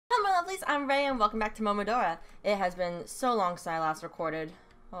lovelies, I'm Ray and welcome back to Momodora. It has been so long since I last recorded.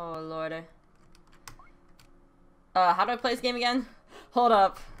 Oh lordy. How do I play this game again? Hold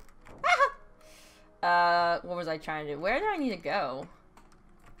up. What was I trying to do? Where do I need to go?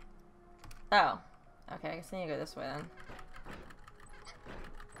 Oh. Okay, I guess I need to go this way then.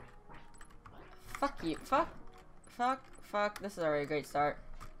 Fuck you. Fuck. This is already a great start.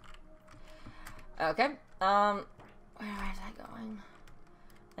 Okay. Where is I going?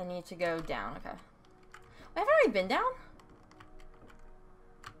 I need to go down. Okay. Have I already been down?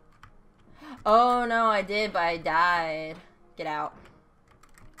 Oh no, I did, but I died. Get out.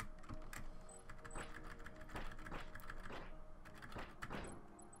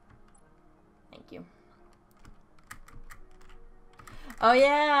 Thank you. Oh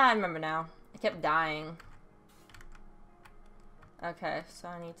yeah, I remember now. I kept dying. Okay, so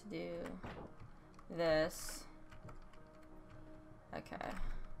I need to do this. Okay.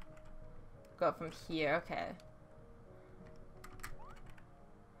 Go up from here, okay.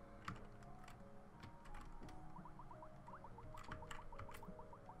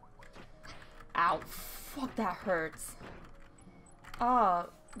 Ow, fuck, that hurts. Oh,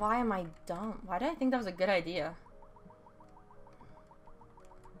 why am I dumb? Why did I think that was a good idea?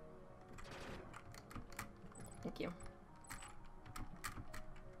 Thank you.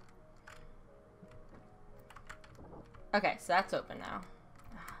 Okay, so that's open now.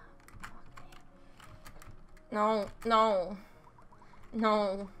 No, no.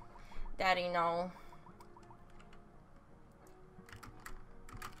 No. Daddy, no.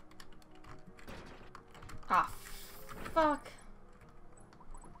 Ah, fuck.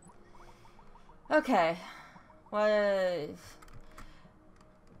 Okay. What is...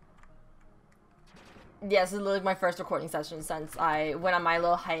 Yeah, this is literally my first recording session since I went on my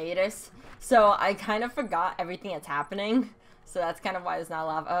little hiatus. So I kind of forgot everything that's happening. So that's kind of why there's not a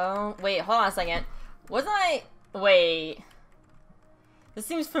lot of... Oh, wait, hold on a second. Wasn't I... Wait. This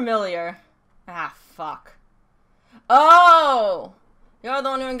seems familiar. Ah, fuck. Oh! You're the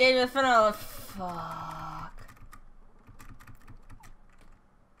one who engaged with Finale. Fuck.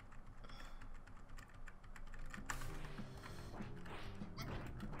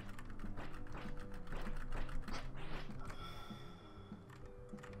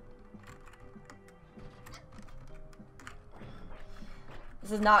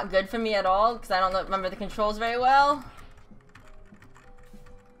 This is not good for me at all, because I don't remember the controls very well.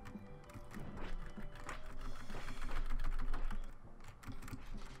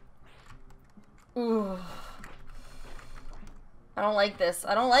 Ooh. I don't like this.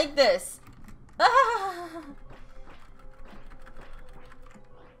 I don't like this. Ah!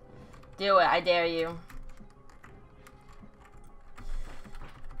 Do it. I dare you.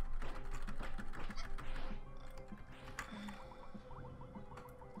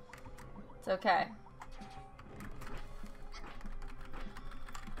 It's okay.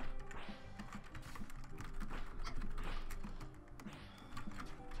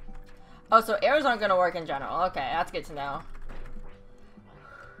 Oh, so arrows aren't gonna work in general. Okay, that's good to know.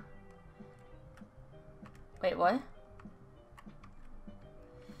 Wait, what?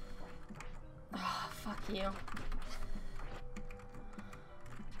 Oh, fuck you.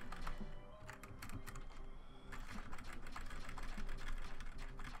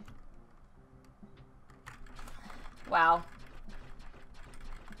 Wow.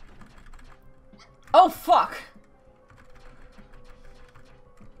 Oh, fuck!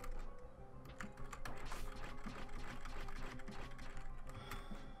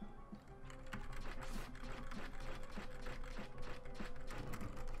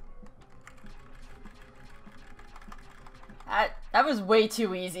 That was way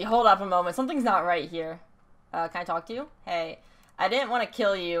too easy. Hold up a moment. Something's not right here. Can I talk to you? Hey, I didn't want to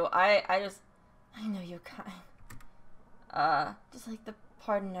kill you. I know you're kind. Just like the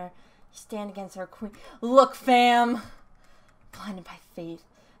pardoner, you stand against our queen. Look, fam! Blinded by fate,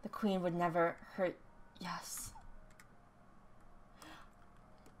 the queen would never hurt us.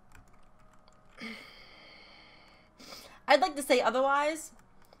 I'd like to say otherwise.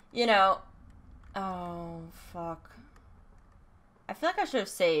 You know. Oh, fuck. I feel like I should have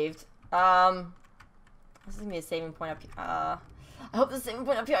saved. This is gonna be a saving point up here. I hope the saving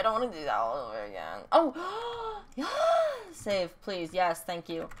point up here. I don't want to do that all over again. Oh, yeah. Save, please. Yes, thank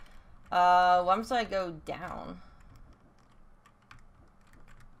you. Why must I go down?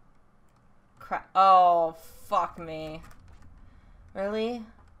 Crap. Oh, fuck me. Really?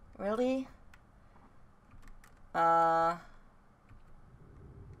 Really?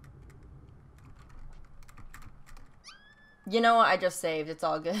 You know what? I just saved. It's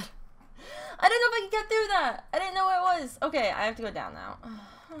all good. I didn't know if I could get through that. I didn't know where it was. Okay, I have to go down now.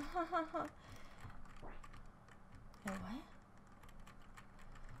 Wait, what?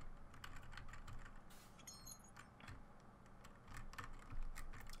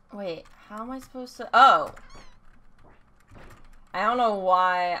 Wait, how am I supposed to... Oh! I don't know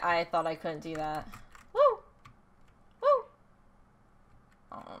why I thought I couldn't do that. Woo! Woo!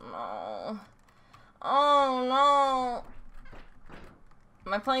 Oh no. Oh no!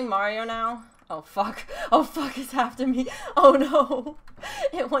 Am I playing Mario now? Oh fuck. Oh fuck, it's after me. Oh no!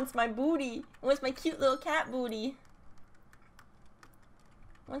 It wants my booty. It wants my cute little cat booty.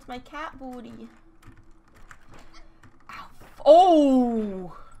 It wants my cat booty. Ow.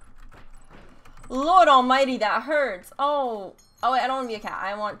 Oh! Lord almighty, that hurts. Oh. Oh wait, I don't want to be a cat.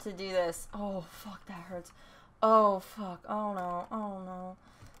 I want to do this. Oh fuck, that hurts. Oh fuck. Oh no. Oh no.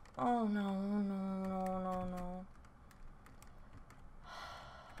 Oh no. No, no, no, no.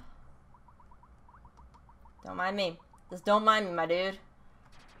 Don't mind me. Just don't mind me, my dude.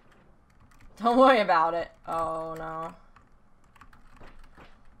 Don't worry about it. Oh no.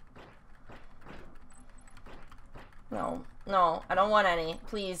 No. No, I don't want any.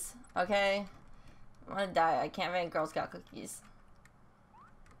 Please. Okay? I'm gonna die. I can't make Girl Scout cookies.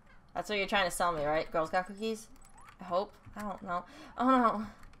 That's what you're trying to sell me, right? Girl Scout cookies? I hope. I don't know. Oh no.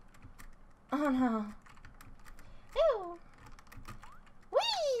 Oh no. Ew.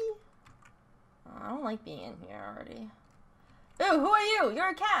 Whee! Oh, I don't like being in here already. Ooh, who are you? You're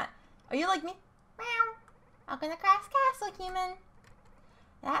a cat. Are you like me? Meow. Welcome to Craft's Castle, human.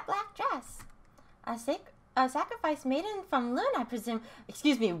 That black dress. A sacrifice maiden from Loon, I presume.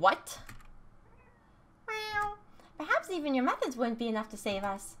 Excuse me, what? Meow. Perhaps even your methods wouldn't be enough to save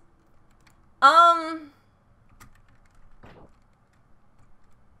us. Oh,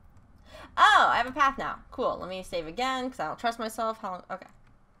 I have a path now. Cool. Let me save again, because I don't trust myself. How long? Okay.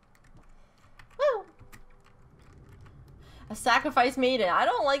 Woo! A sacrifice maiden. I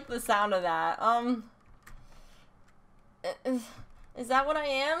don't like the sound of that. Is that what I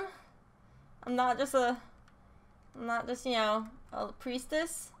am? I'm not just, you know, a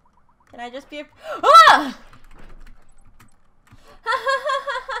priestess? Can I just be a... Ah!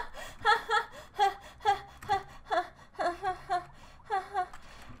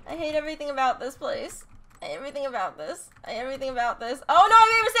 I hate everything about this place. I hate everything about this. I hate everything about this. Oh no, I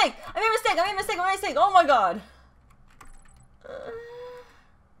made a mistake! I made a mistake! I made a mistake! I made a mistake! Oh my god!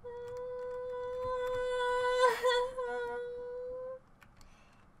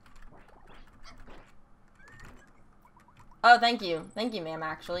 Oh, thank you. Thank you, ma'am,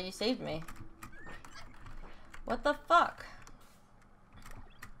 actually. You saved me. What the fuck?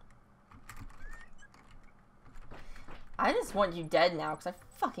 I just want you dead now, because I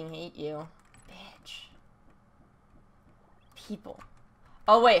fucking hate you. Bitch. People.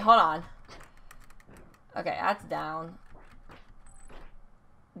 Oh, wait, hold on. Okay, that's down.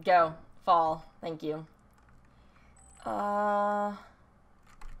 Go. Fall. Thank you. Can I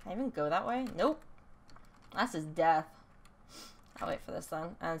even go that way? Nope. That's his death. I'll wait for this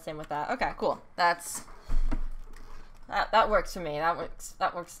then. And same with that. Okay, cool. That works for me.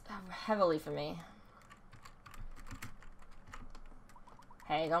 That works heavily for me.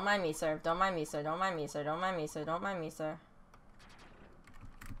 Hey, don't mind me, sir. Don't mind me, sir. Don't mind me, sir. Don't mind me, sir. Don't mind me, sir.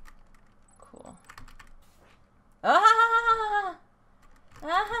 Cool. Ah!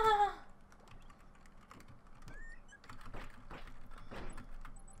 Ah!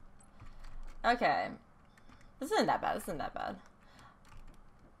 Okay. This isn't that bad. This isn't that bad.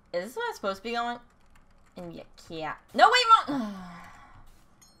 Is this where I'm supposed to be going? And you can't. No, wait, wrong!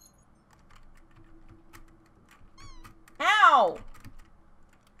 Ow!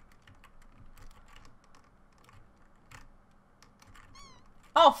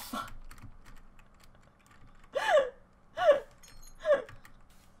 Oh, fuck.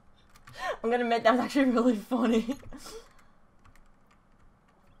 I'm gonna admit that was actually really funny.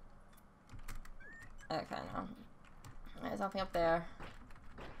 Okay, no. There's nothing up there.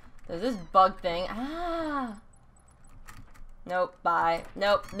 There's this bug thing. Ah! Nope, bye.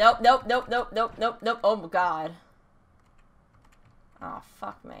 Nope, nope, nope, nope, nope, nope, nope, nope. Oh my god. Oh,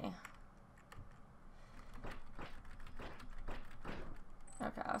 fuck me.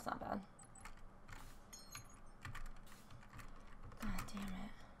 Okay, that's not bad. God damn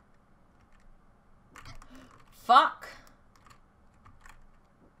it. Fuck!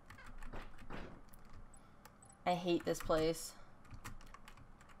 I hate this place.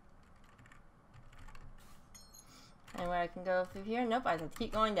 Anywhere I can go through here? Nope, I have to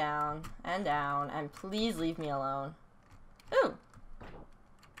keep going down, and please leave me alone. Ooh!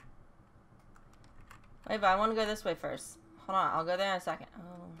 Wait, but I want to go this way first. Hold on, I'll go there in a second.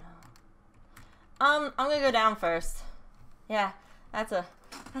 Oh, no. I'm gonna go down first. Yeah, That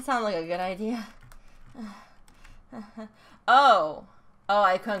sounds like a good idea. Oh,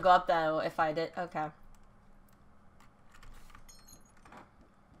 I couldn't go up though if I did. Okay.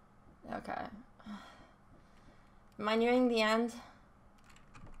 Okay. Am I nearing the end?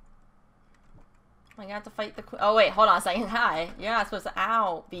 I got to fight the queen. Oh wait, hold on a second. Hi, you're not supposed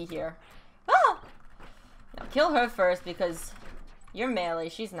to be here. Ah! Now kill her first because you're melee.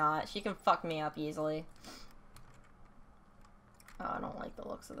 She's not. She can fuck me up easily. Oh, I don't like the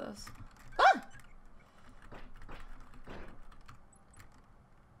looks of this. Ah!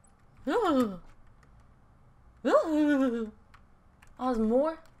 Ooh. Ooh. Oh, there's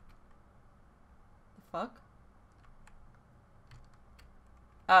more? The fuck?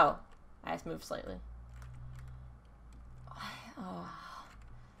 Oh, I just moved slightly. Oh.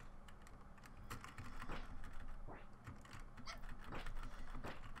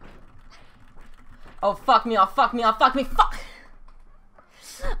 Oh, fuck me off, fuck me off, fuck me, fuck!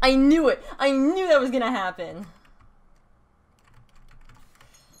 I knew it! I knew that was gonna happen.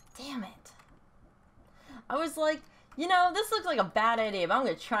 Damn it. I was like, you know, this looks like a bad idea, but I'm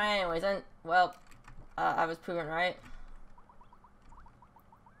gonna try anyways, and, well, I was proven right.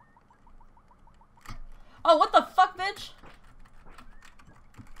 Oh, what the fuck, bitch?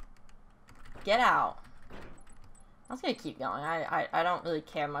 Get out. I was gonna keep going. I don't really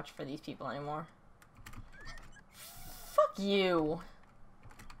care much for these people anymore. Fuck you.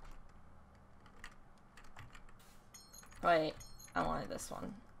 Wait, I wanted this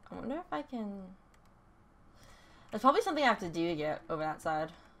one. I wonder if I can... There's probably something I have to do to get over that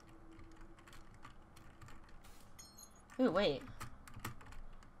side. Ooh, wait.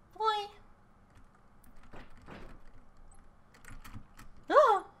 Boy.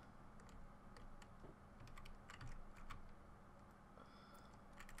 Oh!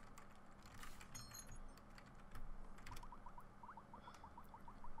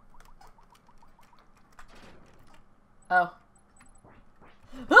 Oh.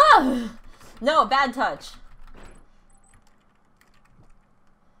 Ah! No, bad touch.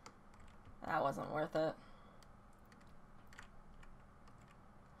 That wasn't worth it.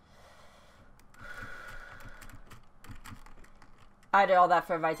 I did all that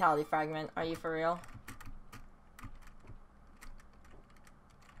for a vitality fragment. Are you for real?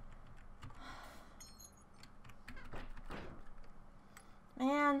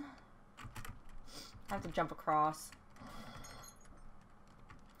 Man. I have to jump across.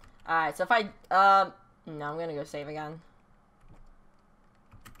 Alright, so if I, no, I'm gonna go save again.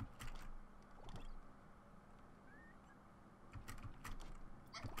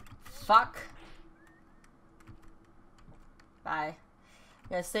 Fuck. Bye. I'm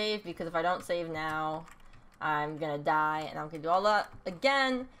gonna save because if I don't save now, I'm gonna die and I'm gonna do all that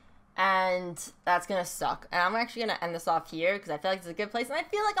again. And that's gonna suck. And I'm actually gonna end this off here because I feel like it's a good place. And I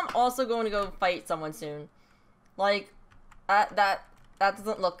feel like I'm also going to go fight someone soon. Like, that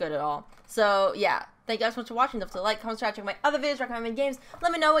doesn't look good at all. So, yeah. Thank you guys so much for watching. Don't forget to like, comment, subscribe, check my other videos, recommend games.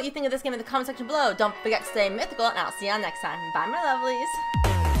 Let me know what you think of this game in the comment section below. Don't forget to stay mythical, and I'll see you on next time. Bye, my lovelies.